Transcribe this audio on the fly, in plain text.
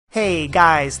Hey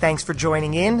guys, thanks for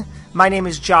joining in. My name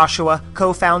is Joshua,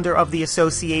 co-founder of the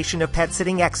Association of Pet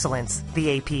Sitting Excellence,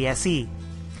 the APSE.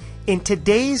 In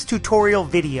today's tutorial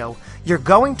video, you're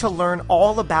going to learn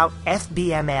all about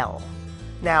FBML.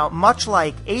 Now, much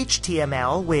like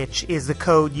HTML, which is the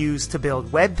code used to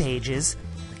build web pages,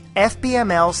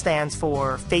 FBML stands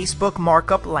for Facebook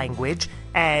Markup Language,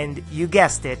 and you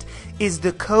guessed it, is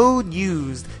the code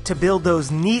used to build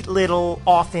those neat little,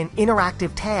 often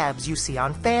interactive tabs you see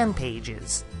on fan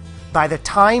pages. By the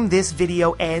time this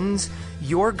video ends,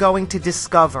 you're going to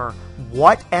discover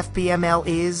what FBML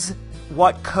is,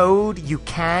 what code you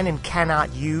can and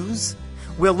cannot use.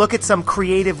 We'll look at some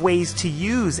creative ways to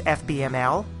use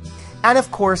FBML. And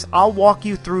of course, I'll walk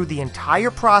you through the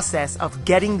entire process of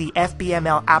getting the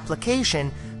FBML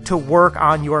application to work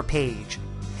on your page,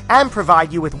 and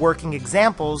provide you with working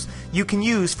examples you can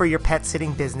use for your pet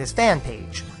sitting business fan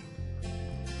page.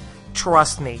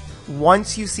 Trust me,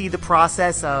 once you see the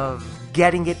process of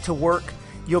getting it to work,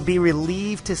 you'll be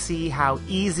relieved to see how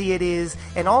easy it is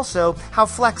and also how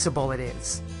flexible it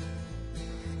is.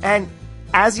 And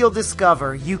as you'll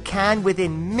discover, you can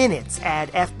within minutes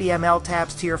add FBML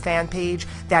tabs to your fan page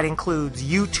that includes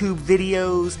YouTube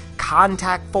videos,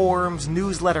 contact forms,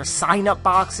 newsletter sign-up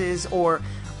boxes, or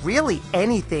really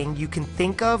anything you can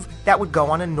think of that would go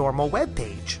on a normal web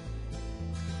page.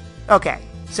 Okay,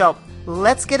 so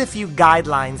let's get a few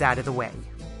guidelines out of the way.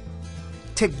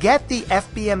 To get the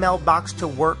FBML box to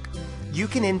work, you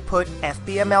can input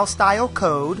FBML style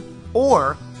code,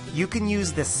 or you can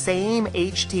use the same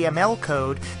HTML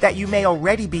code that you may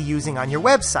already be using on your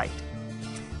website.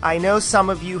 I know some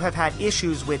of you have had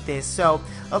issues with this, so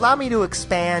allow me to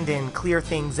expand and clear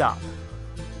things up.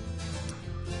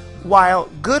 While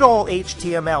good old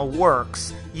HTML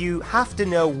works, you have to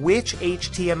know which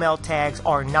HTML tags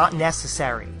are not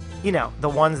necessary. You know, the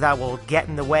ones that will get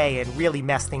in the way and really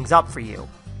mess things up for you.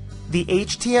 The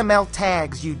HTML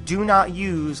tags you do not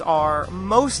use are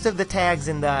most of the tags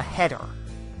in the header.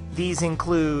 These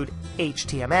include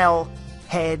HTML,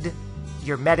 head,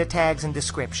 your meta tags, and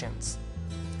descriptions.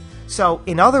 So,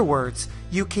 in other words,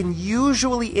 you can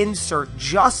usually insert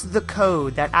just the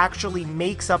code that actually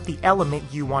makes up the element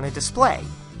you want to display.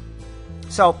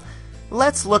 So,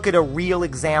 let's look at a real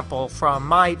example from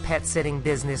my pet sitting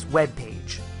business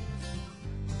webpage.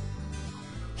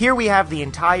 Here we have the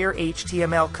entire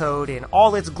HTML code in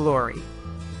all its glory.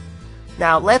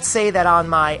 Now, let's say that on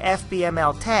my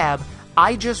FBML tab,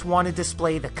 I just want to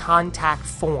display the contact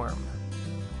form.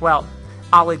 Well,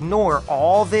 I'll ignore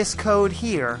all this code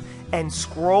here and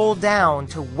scroll down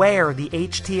to where the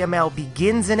HTML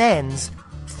begins and ends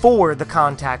for the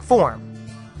contact form.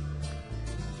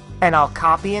 And I'll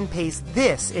copy and paste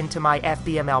this into my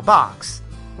FBML box,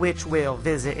 which we'll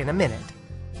visit in a minute.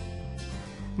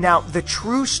 Now, the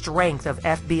true strength of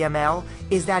FBML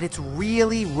is that it's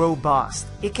really robust.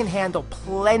 It can handle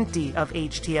plenty of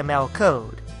HTML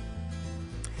code.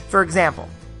 For example,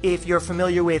 if you're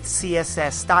familiar with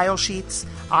CSS style sheets,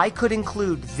 I could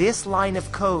include this line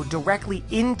of code directly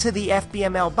into the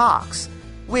FBML box,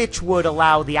 which would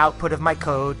allow the output of my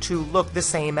code to look the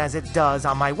same as it does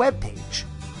on my web page.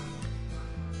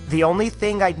 The only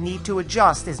thing I'd need to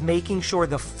adjust is making sure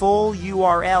the full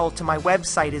URL to my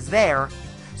website is there,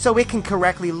 so it can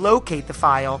correctly locate the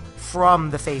file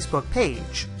from the Facebook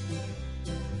page.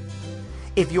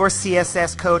 If your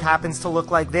CSS code happens to look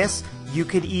like this, you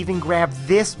could even grab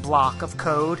this block of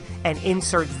code and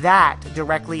insert that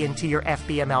directly into your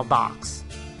FBML box.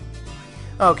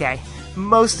 Okay,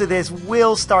 most of this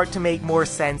will start to make more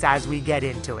sense as we get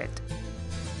into it.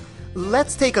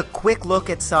 Let's take a quick look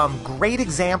at some great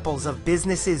examples of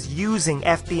businesses using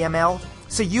FBML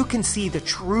so you can see the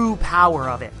true power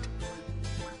of it.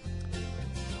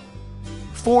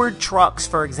 Ford Trucks,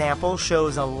 for example,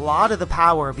 shows a lot of the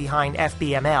power behind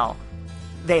FBML.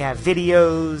 They have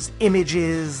videos,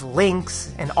 images,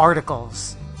 links, and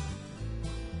articles.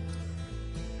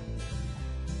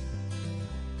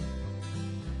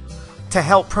 To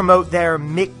help promote their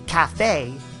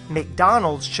McCafe,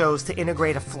 McDonald's chose to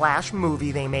integrate a Flash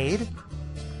movie they made.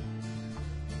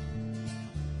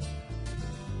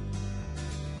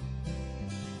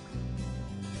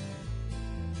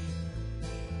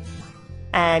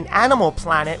 And Animal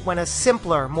Planet went a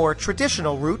simpler, more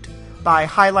traditional route by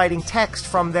highlighting text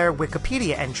from their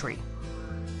Wikipedia entry.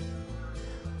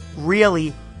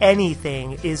 Really,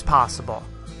 anything is possible.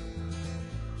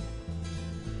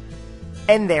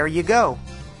 And there you go.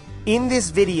 In this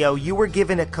video, you were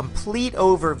given a complete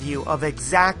overview of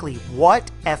exactly what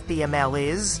FBML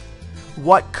is,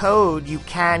 what code you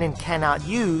can and cannot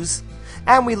use,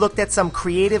 and we looked at some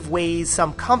creative ways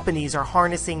some companies are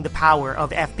harnessing the power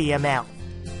of FBML.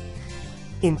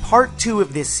 In part 2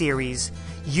 of this series,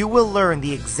 you will learn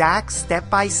the exact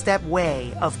step-by-step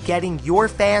way of getting your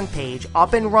fan page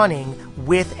up and running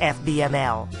with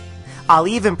FBML. I'll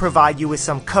even provide you with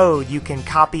some code you can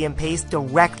copy and paste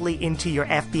directly into your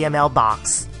FBML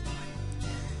box.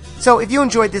 So if you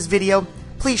enjoyed this video,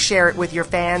 please share it with your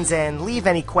fans and leave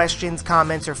any questions,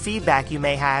 comments, or feedback you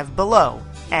may have below.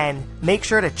 And make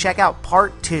sure to check out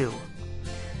part 2.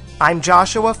 I'm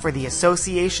Joshua for the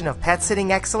Association of Pet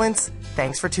Sitting Excellence.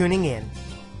 Thanks for tuning in.